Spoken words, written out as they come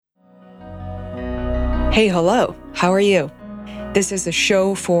Hey, hello, how are you? This is a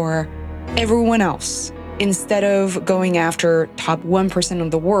show for everyone else. Instead of going after top 1%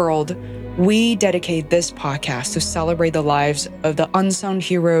 of the world, we dedicate this podcast to celebrate the lives of the unsung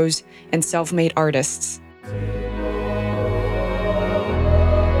heroes and self-made artists.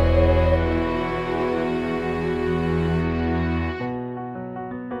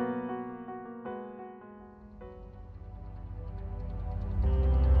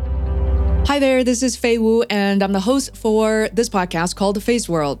 Hi there, this is Fei Wu, and I'm the host for this podcast called The Face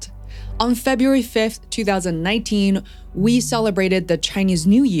World. On February 5th, 2019, we celebrated the Chinese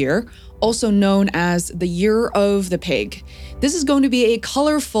New Year, also known as the Year of the Pig. This is going to be a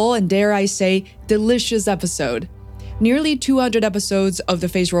colorful and, dare I say, delicious episode. Nearly 200 episodes of the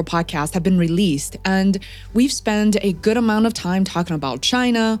Face World podcast have been released, and we've spent a good amount of time talking about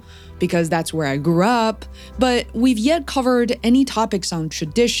China, because that's where I grew up, but we've yet covered any topics on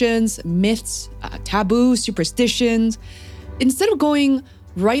traditions, myths, taboo, superstitions. Instead of going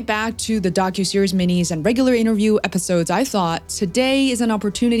right back to the docuseries minis and regular interview episodes, I thought today is an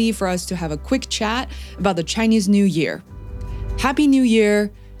opportunity for us to have a quick chat about the Chinese New Year. Happy New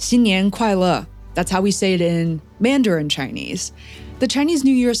Year, 新年快乐. That's how we say it in Mandarin Chinese. The Chinese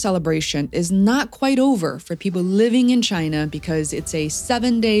New Year celebration is not quite over for people living in China because it's a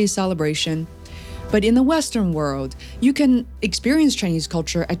 7-day celebration. But in the Western world, you can experience Chinese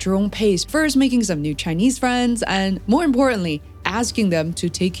culture at your own pace, first making some new Chinese friends, and more importantly, asking them to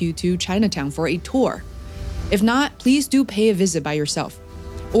take you to Chinatown for a tour. If not, please do pay a visit by yourself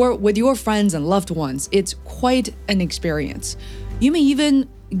or with your friends and loved ones. It's quite an experience. You may even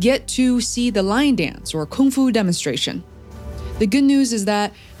get to see the lion dance or kung fu demonstration. The good news is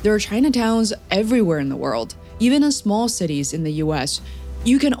that there are Chinatowns everywhere in the world. Even in small cities in the US,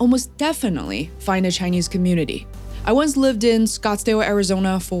 you can almost definitely find a Chinese community. I once lived in Scottsdale,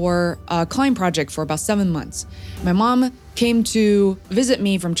 Arizona for a client project for about 7 months. My mom came to visit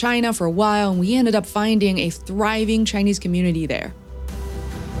me from China for a while, and we ended up finding a thriving Chinese community there.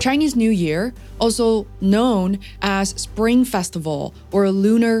 Chinese New Year, also known as Spring Festival or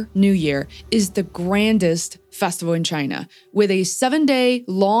Lunar New Year, is the grandest festival in China, with a 7-day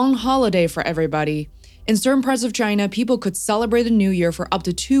long holiday for everybody. In certain parts of China, people could celebrate the New Year for up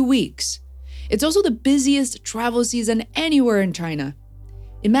to 2 weeks. It's also the busiest travel season anywhere in China.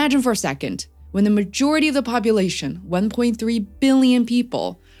 Imagine for a second, when the majority of the population, 1.3 billion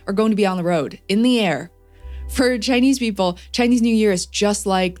people, are going to be on the road, in the air. For Chinese people, Chinese New Year is just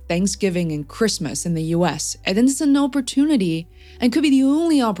like Thanksgiving and Christmas in the US, and it's an opportunity, and could be the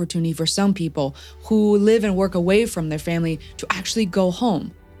only opportunity for some people who live and work away from their family to actually go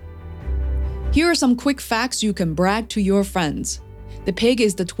home. Here are some quick facts you can brag to your friends. The pig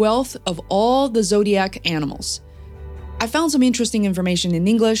is the 12th of all the zodiac animals. I found some interesting information in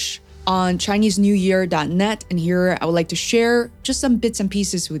English on ChineseNewYear.net, and here I would like to share just some bits and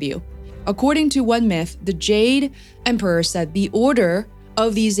pieces with you. According to one myth, the Jade Emperor said the order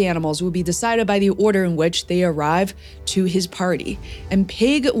of these animals will be decided by the order in which they arrive to his party, and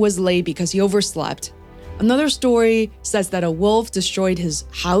pig was late because he overslept. Another story says that a wolf destroyed his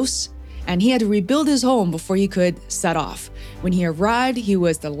house, and he had to rebuild his home before he could set off. When he arrived, he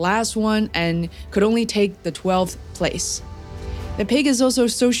was the last one and could only take the 12th place. The pig is also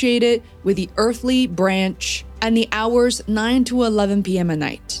associated with the earthly branch and the hours 9 to 11 p.m. at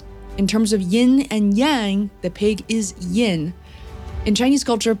night. In terms of yin and yang, the pig is yin. In Chinese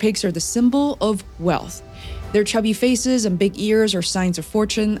culture, pigs are the symbol of wealth. Their chubby faces and big ears are signs of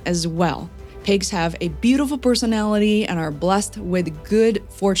fortune as well. Pigs have a beautiful personality and are blessed with good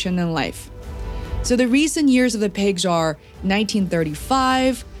fortune in life. So the recent years of the pigs are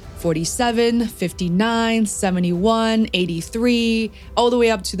 1935, 47, 59, 71, 83, all the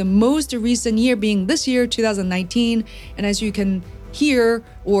way up to the most recent year being this year, 2019. And as you can hear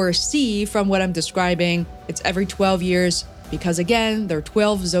or see from what I'm describing, it's every 12 years because, again, there are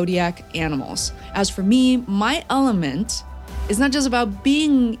 12 zodiac animals. As for me, my element is not just about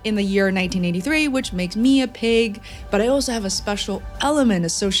being in the year 1983, which makes me a pig, but I also have a special element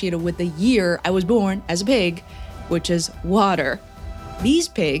associated with the year I was born as a pig, which is water. These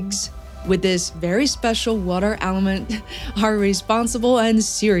pigs, with this very special water element, are responsible and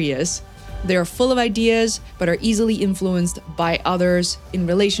serious. They are full of ideas, but are easily influenced by others. In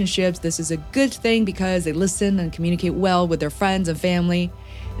relationships, this is a good thing because they listen and communicate well with their friends and family.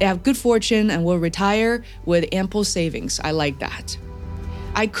 They have good fortune and will retire with ample savings. I like that.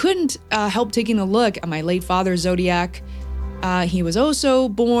 I couldn't help taking a look at my late father's zodiac. He was also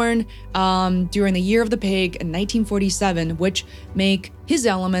born during the year of the pig in 1947, which make his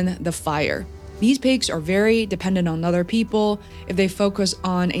element the fire. These pigs are very dependent on other people. If they focus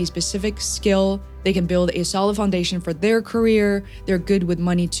on a specific skill, they can build a solid foundation for their career. They're good with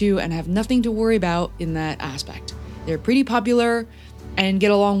money too and have nothing to worry about in that aspect. They're pretty popular and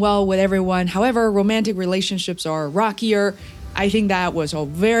get along well with everyone. However, romantic relationships are rockier. I think that was all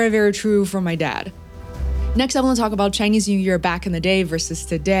very, very true for my dad. Next, I want to talk about Chinese New Year back in the day versus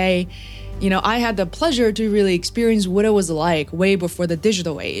today. I had the pleasure to really experience what it was like way before the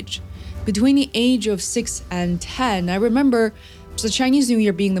digital age. Between the age of 6 and 10, I remember the Chinese New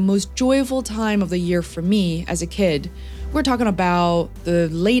Year being the most joyful time of the year for me as a kid. We're talking about the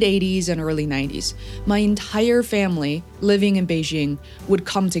late 80s and early 90s. My entire family living in Beijing would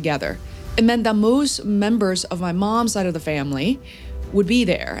come together. It meant that most members of my mom's side of the family would be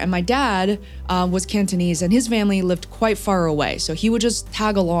there. And my dad was Cantonese and his family lived quite far away. So he would just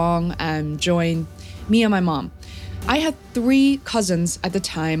tag along and join me and my mom. I had 3 cousins at the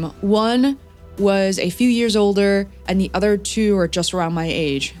time. One was a few years older and the other 2 are just around my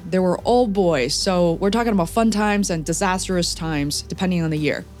age. They were all boys, so we're talking about fun times and disastrous times depending on the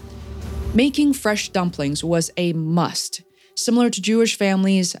year. Making fresh dumplings was a must. Similar to Jewish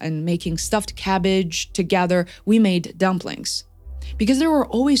families and making stuffed cabbage together, we made dumplings. Because there were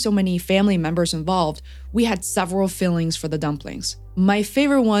always so many family members involved, we had several fillings for the dumplings. My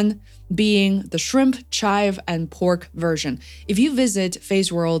favorite one being the shrimp, chive, and pork version. If you visit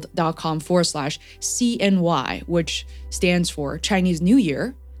faceworld.com/CNY, which stands for Chinese New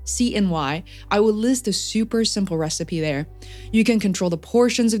Year, CNY, I will list a super simple recipe there. You can control the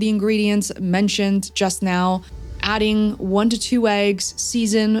portions of the ingredients mentioned just now, adding 1 to 2 eggs,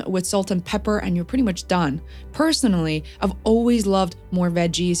 season with salt and pepper, and you're pretty much done. Personally, I've always loved more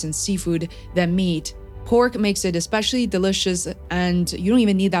veggies and seafood than meat. Pork makes it especially delicious, and you don't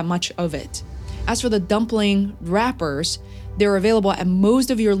even need that much of it. As for the dumpling wrappers, they're available at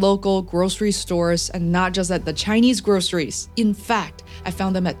most of your local grocery stores and not just at the Chinese groceries. In fact, I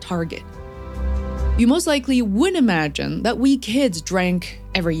found them at Target. You most likely wouldn't imagine that we kids drank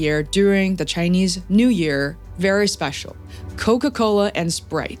every year during the Chinese New Year. Very special. Coca-Cola and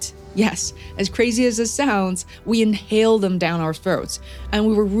Sprite. Yes, as crazy as it sounds, we inhaled them down our throats, and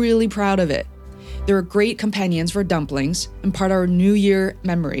we were really proud of it. They were great companions for dumplings and part of our New Year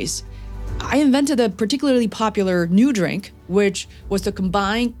memories. I invented a particularly popular new drink, which was to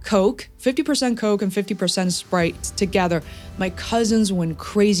combine Coke, 50% Coke and 50% Sprite together. My cousins went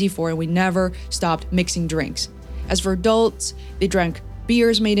crazy for it, and we never stopped mixing drinks. As for adults, they drank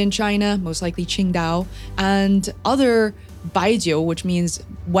beers made in China, most likely Qingdao, and other baijiu, which means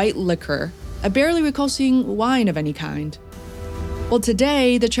white liquor. I barely recall seeing wine of any kind. Well,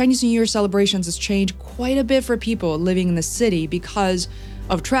 today, the Chinese New Year celebrations has changed quite a bit for people living in the city because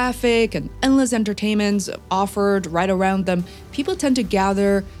of traffic and endless entertainments offered right around them. People tend to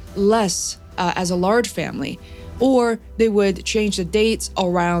gather less as a large family, or they would change the dates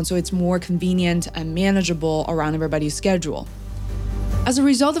around so it's more convenient and manageable around everybody's schedule. As a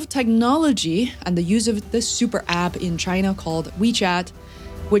result of technology and the use of this super app in China called WeChat,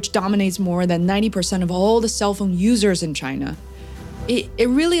 which dominates more than 90% of all the cell phone users in China, it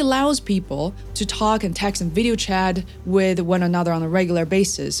really allows people to talk and text and video chat with one another on a regular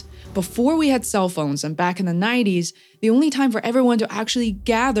basis. Before we had cell phones and back in the 90s, the only time for everyone to actually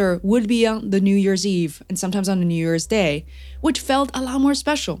gather would be on the New Year's Eve and sometimes on the New Year's Day, which felt a lot more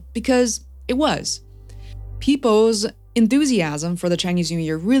special because it was. People's enthusiasm for the Chinese New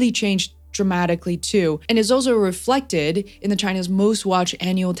Year really changed dramatically too, and is also reflected in the China's most watched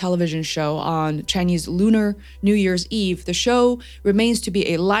annual television show on Chinese Lunar New Year's Eve. The show remains to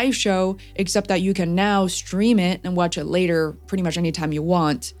be a live show, except that you can now stream it and watch it later pretty much anytime you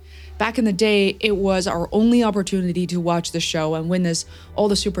want. Back in the day, it was our only opportunity to watch the show and witness all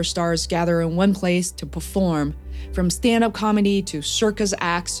the superstars gather in one place to perform. From stand-up comedy to circus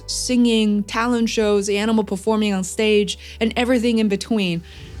acts, singing, talent shows, animal performing on stage, and everything in between.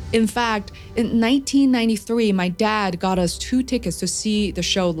 In fact, in 1993, my dad got us 2 tickets to see the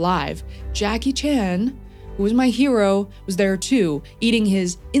show live. Jackie Chan, who was my hero, was there too, eating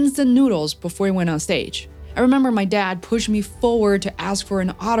his instant noodles before he went on stage. I remember my dad pushed me forward to ask for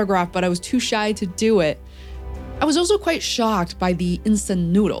an autograph, but I was too shy to do it. I was also quite shocked by the instant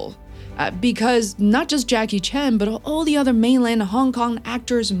noodle. Because not just Jackie Chan, but all the other mainland Hong Kong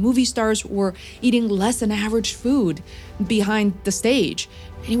actors and movie stars were eating less than average food behind the stage.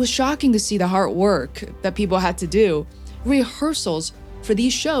 And it was shocking to see the hard work that people had to do. Rehearsals for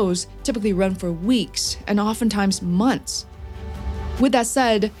these shows typically run for weeks and oftentimes months. With that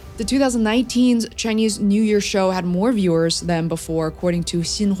said, the 2019's Chinese New Year show had more viewers than before, according to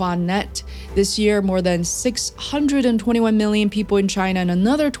Xinhua Net. This year, more than 621 million people in China and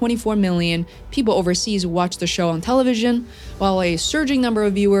another 24 million people overseas watched the show on television, while a surging number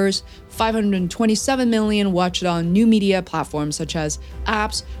of viewers, 527 million, watched it on new media platforms such as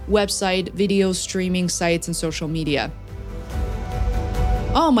apps, website, video streaming sites, and social media.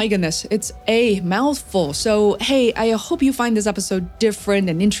 Oh my goodness, it's a mouthful. So, hey, I hope you find this episode different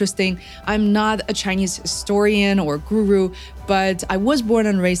and interesting. I'm not a Chinese historian or guru, but I was born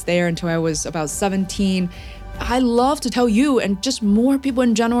and raised there until I was about 17. I love to tell you and just more people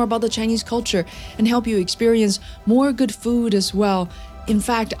in general about the Chinese culture and help you experience more good food as well. In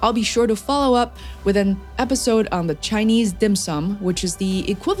fact, I'll be sure to follow up with an episode on the Chinese dim sum, which is the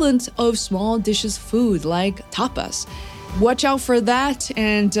equivalent of small dishes food like tapas. Watch out for that,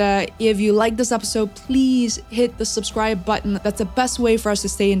 and if you like this episode, please hit the subscribe button. That's the best way for us to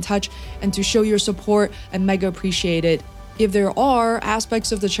stay in touch and to show your support. I mega appreciate it. If there are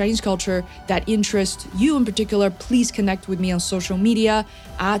aspects of the Chinese culture that interest you in particular, please connect with me on social media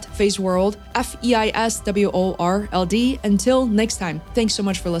at FeisWorld, FeisWorld. Until next time, thanks so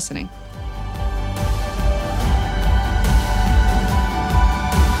much for listening.